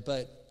 Right?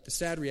 But the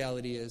sad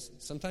reality is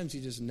sometimes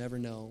you just never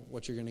know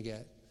what you're going to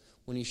get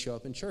when you show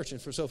up in church.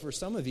 And for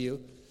some of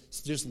you,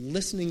 just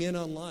listening in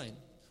online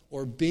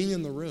or being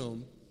in the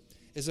room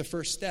is a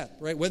first step.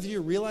 Right? Whether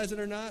you realize it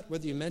or not,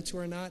 whether you meant to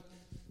or not,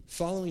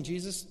 following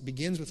Jesus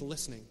begins with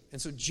listening. And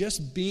so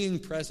just being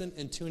present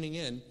and tuning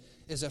in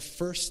is a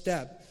first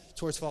step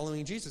towards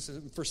following Jesus.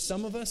 And for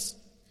some of us,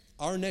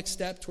 our next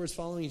step towards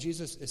following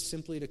Jesus is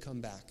simply to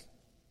come back.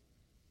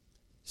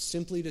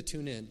 Simply to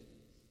tune in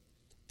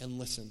and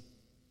listen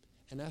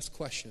and ask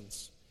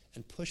questions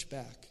and push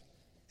back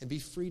and be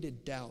free to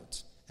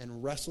doubt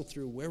and wrestle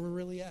through where we're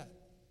really at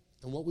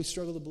and what we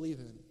struggle to believe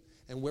in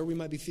and where we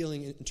might be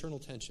feeling internal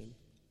tension.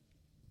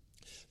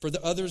 For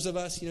the others of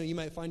us, you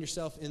might find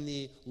yourself in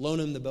the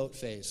loan in the boat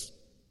phase.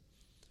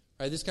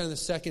 Right? This is kind of the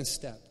second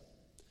step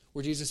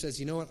where Jesus says,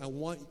 you know what, I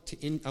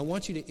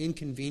want you to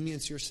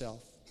inconvenience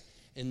yourself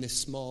in this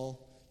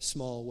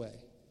small way.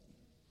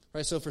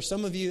 Right? So for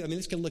some of you,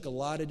 this can look a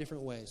lot of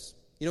different ways.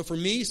 For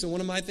me, so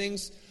one of my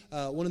things,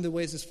 one of the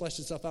ways this fleshed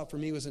itself out for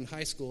me was in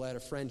high school. I had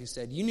a friend who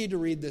said, you need to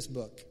read this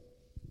book.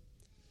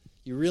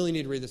 You really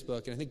need to read this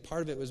book. And I think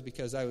part of it was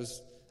because I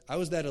was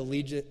that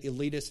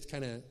elitist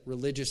kind of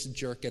religious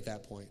jerk at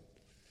that point.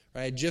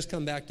 Right? I had just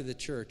come back to the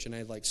church, and I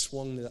had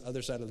swung to the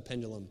other side of the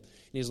pendulum. And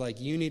he's like,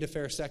 you need a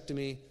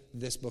pharisectomy,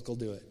 this book will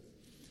do it.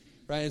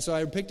 Right? And so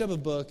I picked up a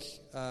book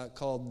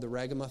called The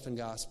Ragamuffin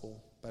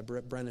Gospel by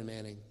Brennan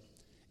Manning,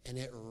 and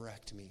it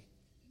wrecked me.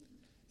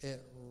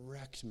 It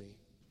wrecked me.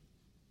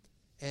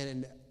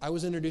 And I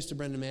was introduced to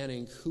Brennan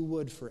Manning, who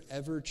would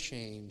forever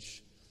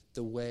change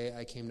the way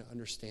I came to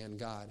understand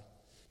God.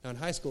 Now, in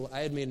high school, I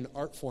had made an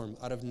art form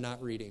out of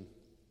not reading.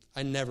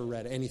 I never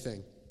read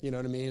anything. You know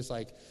what I mean? It's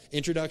like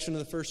introduction to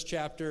the first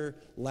chapter,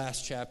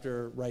 last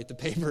chapter, write the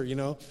paper,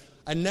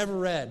 I never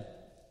read.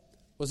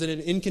 Was it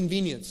an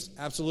inconvenience?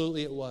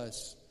 Absolutely it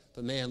was.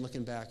 But man,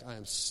 looking back, I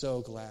am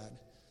so glad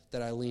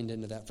that I leaned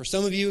into that. For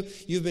some of you,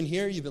 you've been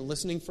here, you've been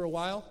listening for a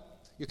while.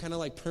 You're kind of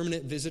like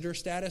permanent visitor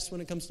status when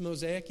it comes to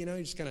Mosaic. You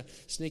just kind of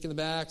sneak in the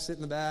back, sit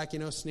in the back,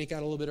 sneak out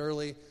a little bit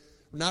early.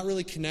 We're not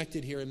really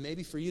connected here. And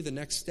maybe for you, the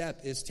next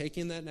step is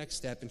taking that next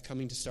step and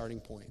coming to starting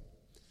point.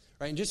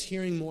 Right? And just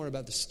hearing more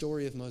about the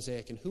story of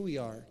Mosaic and who we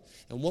are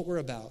and what we're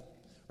about.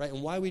 Right?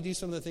 And why we do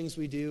some of the things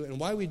we do and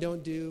why we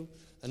don't do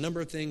a number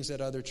of things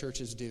that other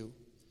churches do.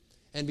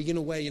 And begin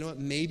to weigh,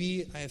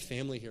 maybe I have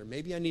family here.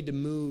 Maybe I need to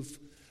move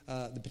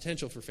the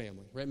potential for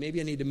family. Right?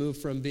 Maybe I need to move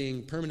from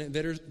being permanent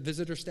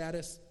visitor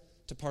status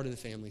to part of the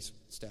family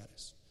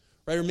status.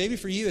 Right? Or maybe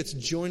for you, it's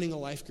joining a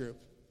life group.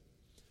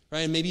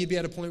 Right? And maybe you'd be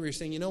at a point where you're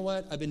saying, you know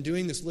what? I've been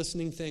doing this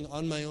listening thing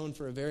on my own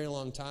for a very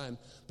long time,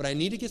 but I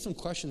need to get some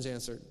questions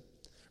answered.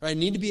 Right? I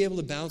need to be able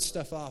to bounce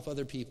stuff off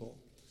other people.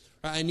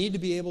 Right? I need to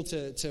be able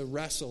to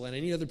wrestle, and I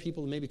need other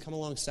people to maybe come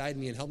alongside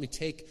me and help me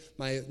take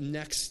my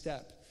next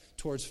step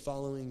towards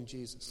following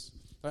Jesus.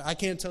 Right? I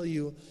can't tell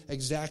you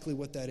exactly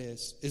what that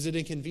is. Is it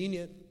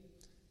inconvenient?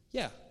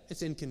 Yeah,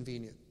 it's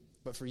inconvenient.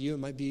 But for you, it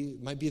might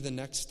be the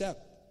next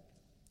step.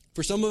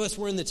 For some of us,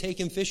 we're in the take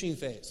him fishing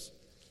phase.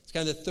 It's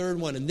kind of the third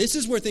one. And this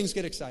is where things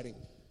get exciting.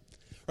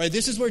 Right?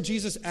 This is where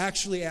Jesus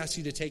actually asks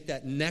you to take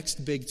that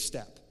next big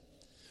step.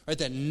 Right?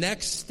 That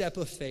next step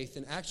of faith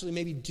and actually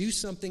maybe do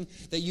something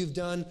that you've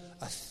done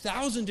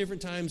 1,000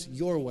 different times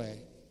your way.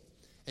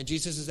 And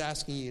Jesus is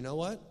asking you, you know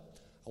what?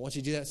 I want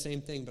you to do that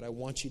same thing, but I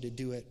want you to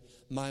do it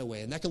my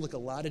way. And that can look a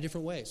lot of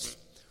different ways.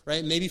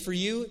 Right? Maybe for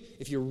you,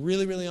 if you're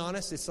really, really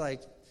honest, it's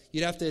like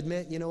You'd have to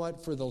admit, you know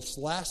what, for the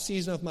last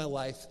season of my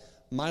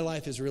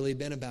life has really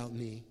been about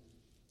me,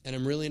 and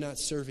I'm really not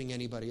serving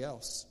anybody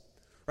else.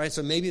 Right?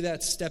 So maybe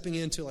that's stepping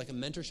into like a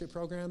mentorship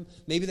program.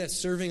 Maybe that's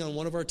serving on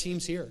one of our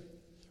teams here.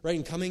 Right?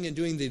 And coming and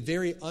doing the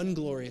very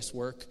unglorious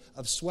work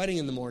of sweating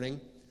in the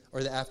morning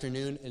or the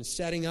afternoon and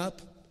setting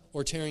up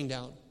or tearing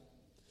down.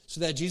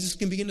 So that Jesus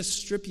can begin to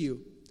strip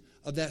you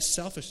of that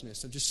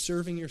selfishness of just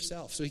serving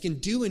yourself. So he can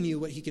do in you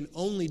what he can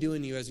only do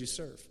in you as you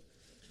serve.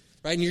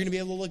 Right? And you're going to be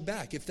able to look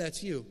back, if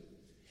that's you,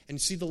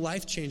 and see the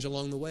life change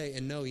along the way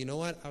and know, you know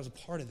what, I was a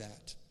part of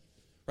that.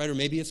 Right? Or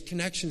maybe it's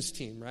connections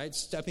team, right?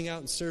 Stepping out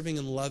and serving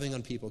and loving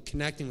on people,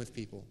 connecting with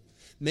people.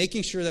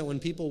 Making sure that when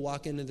people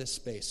walk into this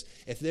space,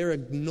 if they're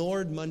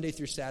ignored Monday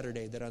through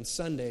Saturday, that on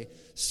Sunday,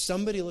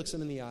 somebody looks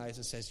them in the eyes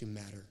and says, you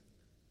matter.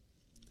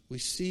 We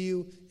see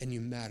you and you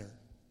matter.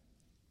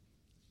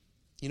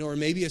 You know, or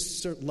maybe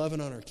it's loving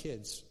on our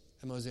kids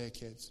at Mosaic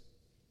Kids.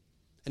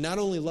 And not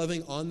only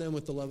loving on them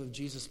with the love of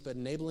Jesus, but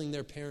enabling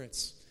their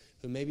parents,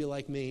 who maybe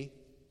like me,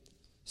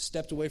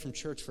 stepped away from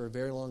church for a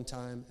very long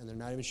time, and they're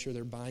not even sure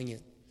they're buying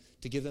it,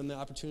 to give them the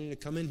opportunity to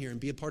come in here and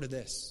be a part of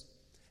this,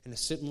 and to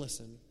sit and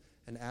listen,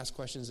 and ask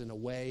questions in a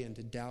way, and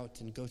to doubt,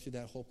 and go through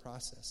that whole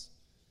process.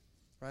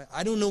 Right?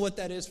 I don't know what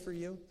that is for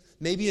you.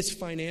 Maybe it's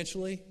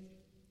financially.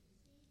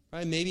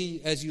 Right?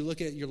 Maybe as you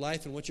look at your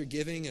life and what you're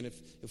giving, and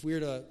if we were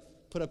to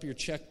put up your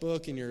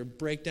checkbook and your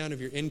breakdown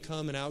of your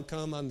income and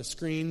outcome on the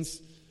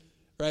screens,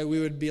 right, we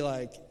would be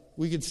like,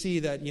 we could see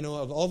that, you know,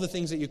 of all the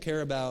things that you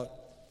care about,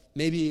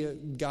 maybe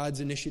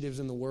God's initiatives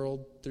in the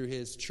world through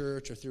his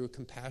church or through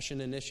compassion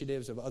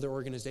initiatives of other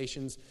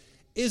organizations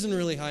isn't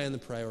really high on the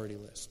priority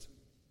list.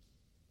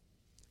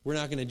 We're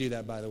not going to do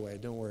that, by the way,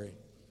 don't worry.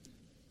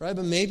 Right,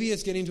 but maybe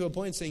it's getting to a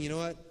point saying, you know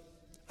what,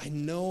 I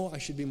know I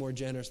should be more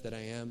generous than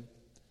I am,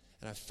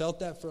 and I've felt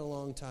that for a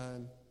long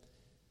time.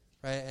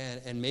 Right?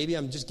 And maybe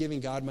I'm just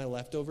giving God my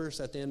leftovers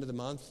at the end of the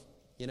month.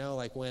 You know,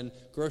 like when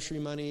grocery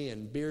money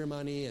and beer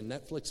money and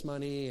Netflix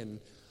money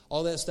and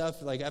all that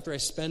stuff, like after I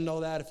spend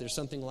all that, if there's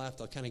something left,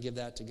 I'll kind of give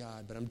that to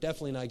God. But I'm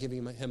definitely not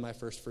giving him my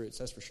first fruits,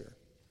 that's for sure.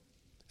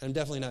 And I'm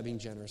definitely not being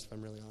generous, if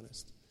I'm really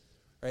honest.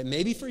 Right?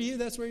 Maybe for you,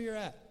 that's where you're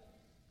at.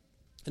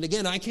 And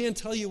again, I can't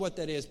tell you what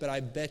that is, but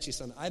I bet you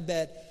something. I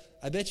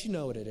bet you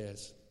know what it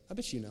is. I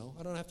bet you know.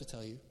 I don't have to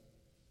tell you.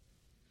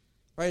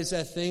 Right? It's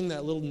that thing,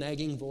 that little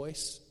nagging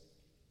voice.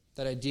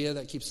 That idea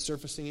that keeps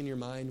surfacing in your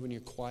mind when you're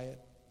quiet,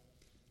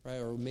 right?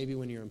 Or maybe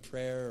when you're in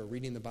prayer or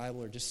reading the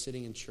Bible or just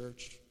sitting in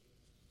church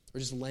or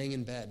just laying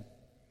in bed,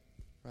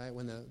 right?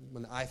 When the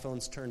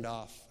iPhone's turned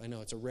off. I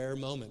know it's a rare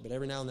moment, but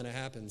every now and then it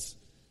happens,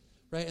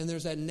 right? And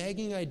there's that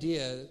nagging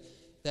idea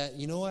that,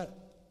 you know what?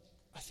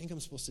 I think I'm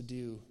supposed to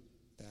do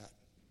that.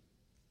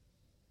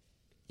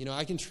 You know,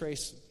 I can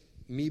trace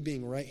me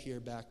being right here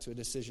back to a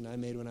decision I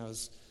made when I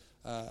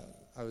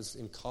was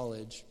in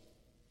college.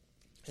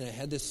 And I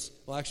had this,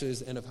 well, actually it was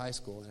the end of high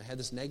school, and I had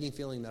this nagging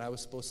feeling that I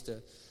was supposed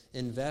to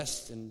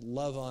invest and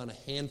love on a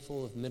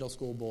handful of middle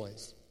school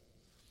boys.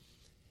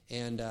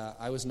 And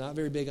I was not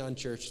very big on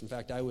church. In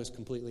fact, I was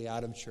completely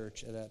out of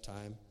church at that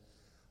time.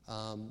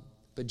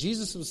 But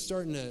Jesus was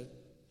starting to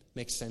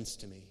make sense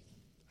to me.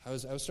 I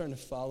was starting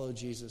to follow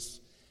Jesus,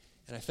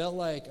 and I felt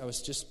like I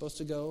was just supposed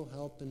to go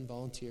help and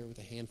volunteer with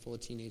a handful of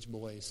teenage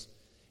boys.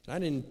 And I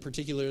didn't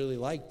particularly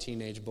like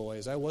teenage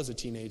boys. I was a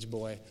teenage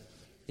boy.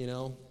 You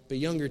know, but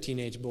younger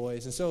teenage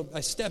boys. And so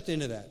I stepped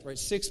into that, right?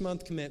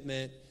 6-month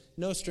commitment,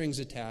 no strings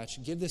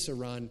attached, give this a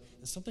run,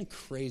 and something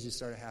crazy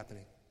started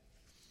happening.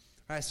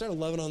 Right, I started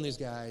loving on these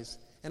guys,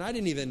 and I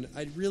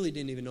really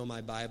didn't even know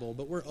my Bible,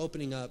 but we're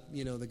opening up,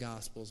 you know, the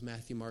Gospels,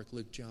 Matthew, Mark,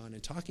 Luke, John,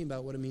 and talking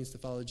about what it means to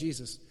follow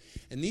Jesus.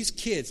 And these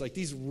kids, like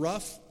these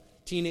rough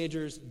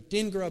teenagers,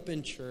 didn't grow up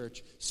in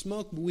church,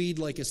 smoke weed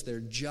like it's their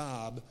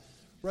job,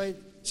 right,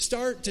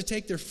 start to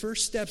take their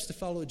first steps to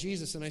follow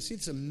Jesus, and I see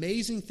this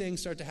amazing thing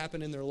start to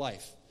happen in their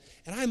life.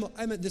 And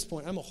I'm at this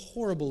point, I'm a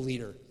horrible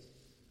leader,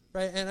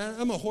 right, and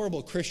I'm a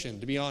horrible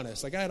Christian, to be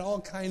honest. Like, I had all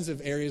kinds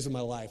of areas of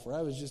my life where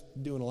I was just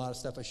doing a lot of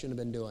stuff I shouldn't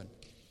have been doing,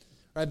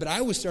 right, but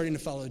I was starting to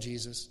follow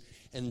Jesus,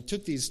 and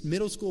took these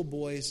middle school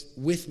boys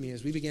with me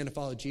as we began to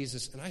follow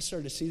Jesus, and I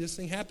started to see this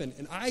thing happen,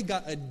 and I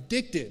got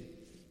addicted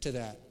to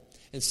that.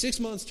 And 6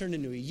 months turned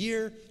into a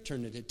year,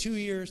 turned into 2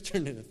 years,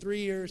 turned into 3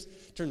 years,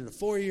 turned into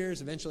 4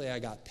 years. Eventually I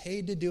got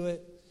paid to do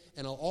it.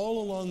 And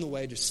all along the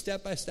way, just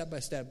step by step by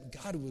step,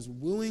 God was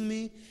wooing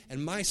me.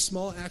 And my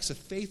small acts of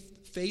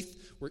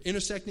faith were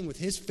intersecting with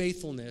his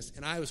faithfulness.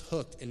 And I was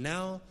hooked. And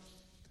now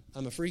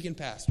I'm a freaking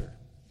pastor,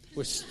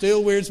 which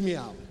still weirds me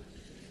out.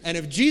 And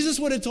if Jesus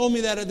would have told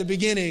me that at the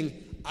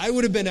beginning, I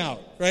would have been out,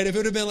 right? If it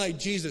would have been like,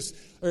 Jesus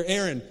or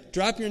Aaron,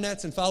 drop your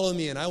nets and follow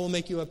me, and I will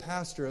make you a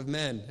pastor of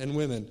men and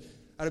women.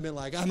 I'd have been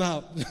like, I'm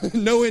out.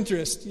 No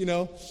interest, you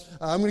know.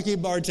 I'm going to keep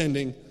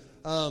bartending.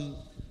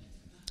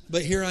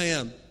 But here I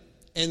am.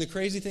 And the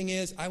crazy thing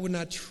is, I would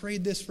not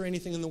trade this for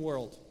anything in the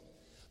world.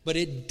 But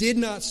it did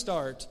not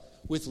start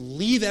with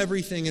leave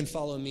everything and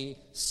follow me,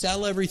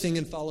 sell everything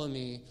and follow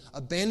me,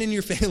 abandon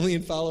your family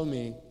and follow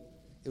me.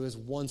 It was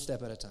one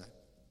step at a time.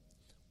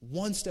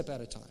 One step at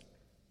a time.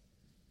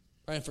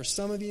 Right? And for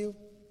some of you,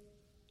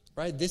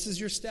 right? This is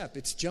your step.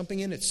 It's jumping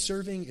in, it's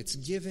serving, it's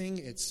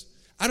giving,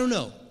 I don't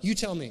know. You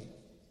tell me.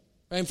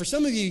 Right? And for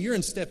some of you, you're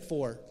in step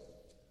 4,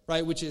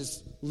 right, which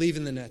is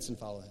leaving the nets and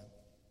follow him.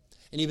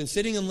 And you've been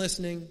sitting and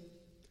listening,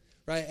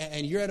 right,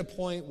 and you're at a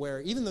point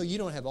where even though you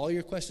don't have all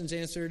your questions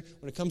answered,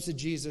 when it comes to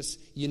Jesus,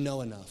 you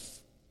know enough.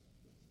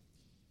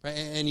 Right?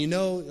 And you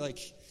know, like,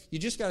 you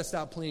just got to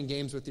stop playing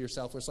games with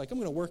yourself where it's like, I'm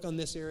going to work on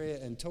this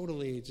area and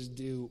totally just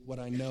do what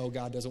I know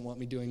God doesn't want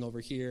me doing over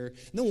here. And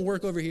then we'll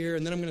work over here,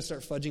 and then I'm going to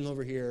start fudging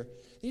over here.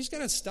 And you just got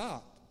to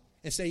stop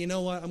and say, you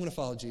know what, I'm going to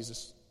follow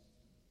Jesus.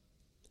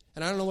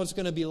 And I don't know what it's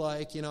going to be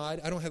like. You know, I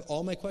don't have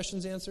all my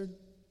questions answered,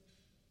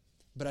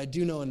 but I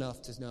do know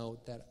enough to know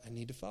that I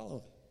need to follow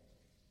him.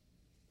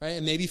 Right?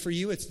 And maybe for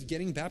you, it's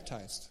getting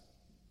baptized.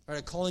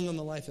 Right? Calling on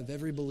the life of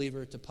every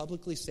believer to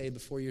publicly say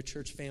before your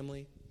church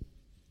family,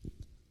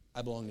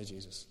 I belong to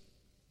Jesus.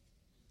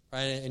 Right?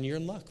 And you're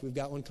in luck. We've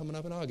got one coming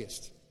up in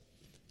August.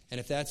 And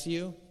if that's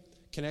you,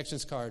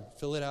 connections card,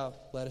 fill it out,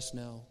 let us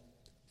know.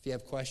 If you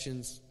have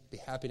questions, be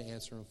happy to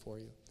answer them for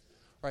you.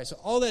 All right, so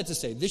all that to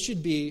say, this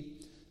should be,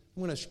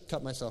 I'm going to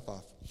cut myself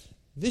off.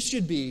 This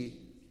should be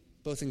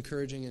both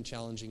encouraging and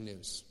challenging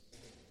news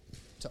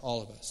to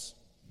all of us.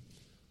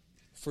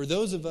 For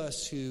those of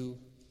us who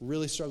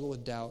really struggle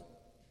with doubt,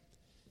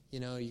 you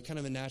know, you're kind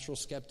of a natural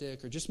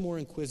skeptic or just more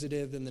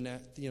inquisitive than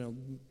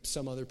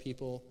some other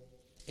people,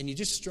 and you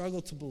just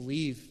struggle to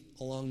believe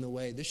along the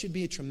way, this should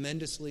be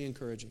tremendously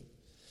encouraging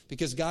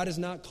because God is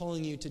not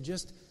calling you to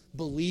just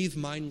believe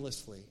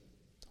mindlessly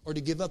or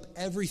to give up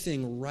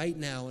everything right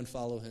now and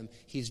follow him.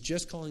 He's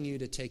just calling you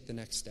to take the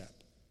next step.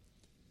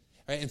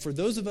 Right? And for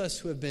those of us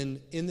who have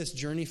been in this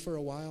journey for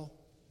a while,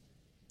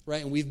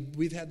 right, and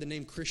we've had the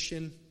name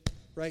Christian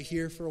right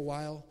here for a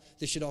while,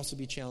 this should also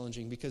be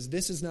challenging because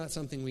this is not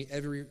something we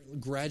ever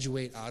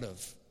graduate out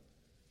of.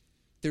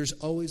 There's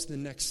always the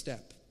next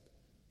step.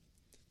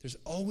 There's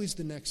always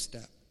the next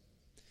step.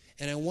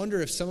 And I wonder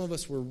if some of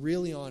us were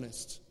really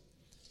honest,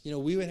 you know,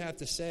 we would have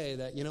to say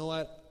that, you know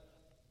what,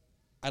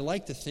 I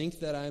like to think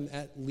that I'm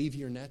at leave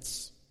your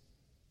nets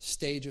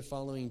stage of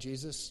following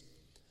Jesus,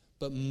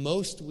 but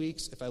most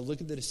weeks, if I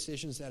look at the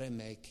decisions that I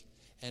make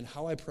and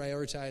how I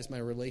prioritize my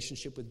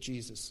relationship with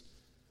Jesus,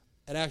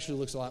 it actually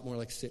looks a lot more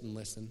like sit and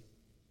listen.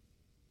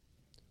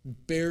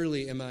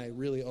 Barely am I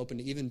really open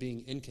to even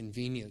being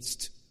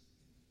inconvenienced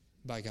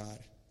by God,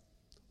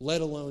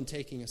 let alone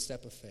taking a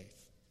step of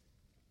faith.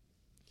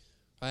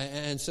 Right?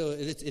 And so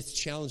it's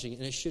challenging,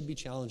 and it should be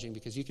challenging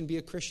because you can be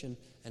a Christian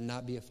and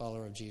not be a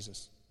follower of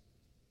Jesus.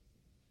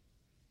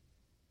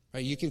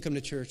 Right? You can come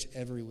to church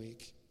every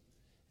week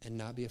and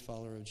not be a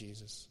follower of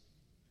Jesus.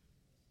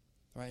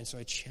 All right? And so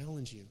I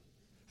challenge you.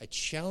 I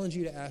challenge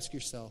you to ask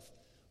yourself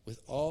with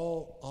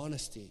all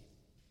honesty,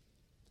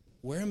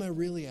 where am I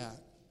really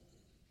at?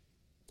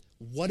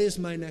 What is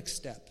my next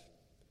step?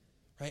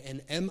 Right?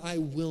 And am I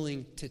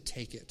willing to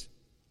take it?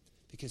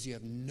 Because you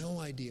have no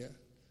idea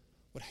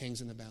what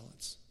hangs in the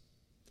balance.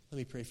 Let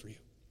me pray for you.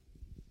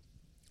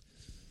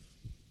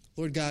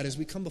 Lord God, as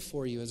we come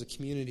before you as a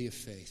community of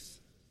faith,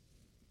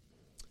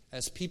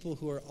 as people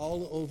who are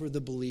all over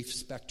the belief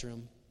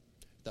spectrum,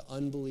 the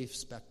unbelief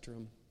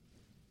spectrum,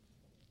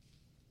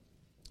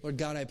 Lord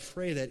God, I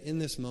pray that in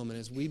this moment,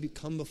 as we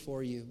come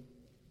before you,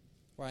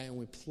 right, and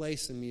we play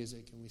some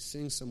music and we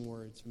sing some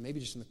words, or maybe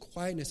just in the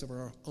quietness of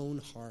our own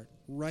heart,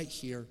 right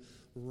here,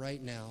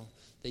 right now,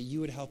 that you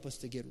would help us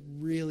to get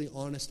really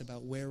honest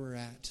about where we're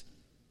at.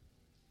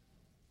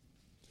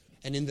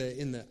 And in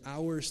the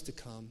hours to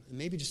come, and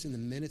maybe just in the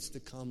minutes to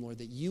come, Lord,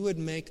 that you would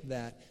make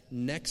that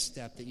next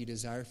step that you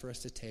desire for us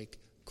to take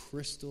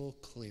crystal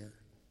clear.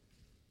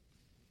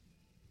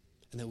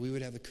 And that we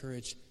would have the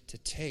courage to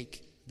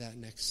take that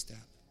next step.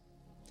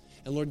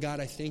 And Lord God,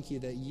 I thank you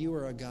that you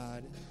are a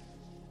God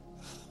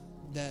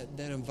that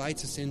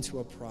invites us into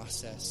a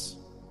process.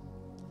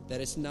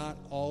 That it's not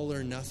all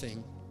or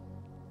nothing,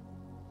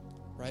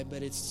 right?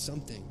 But it's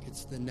something.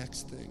 It's the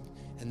next thing,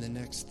 and the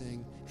next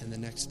thing, and the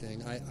next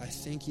thing. I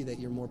thank you that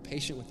you're more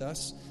patient with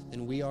us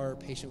than we are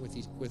patient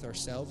with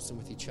ourselves and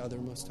with each other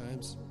most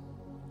times.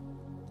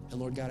 And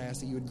Lord God, I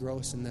ask that you would grow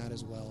us in that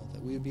as well,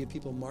 that we would be a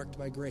people marked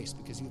by grace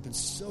because you've been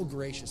so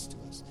gracious to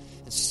us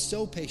and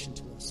so patient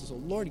to us. So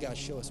Lord God,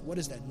 show us what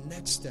is that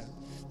next step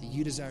that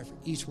you desire for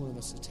each one of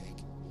us to take.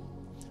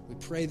 We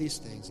pray these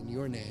things in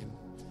your name.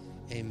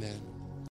 Amen.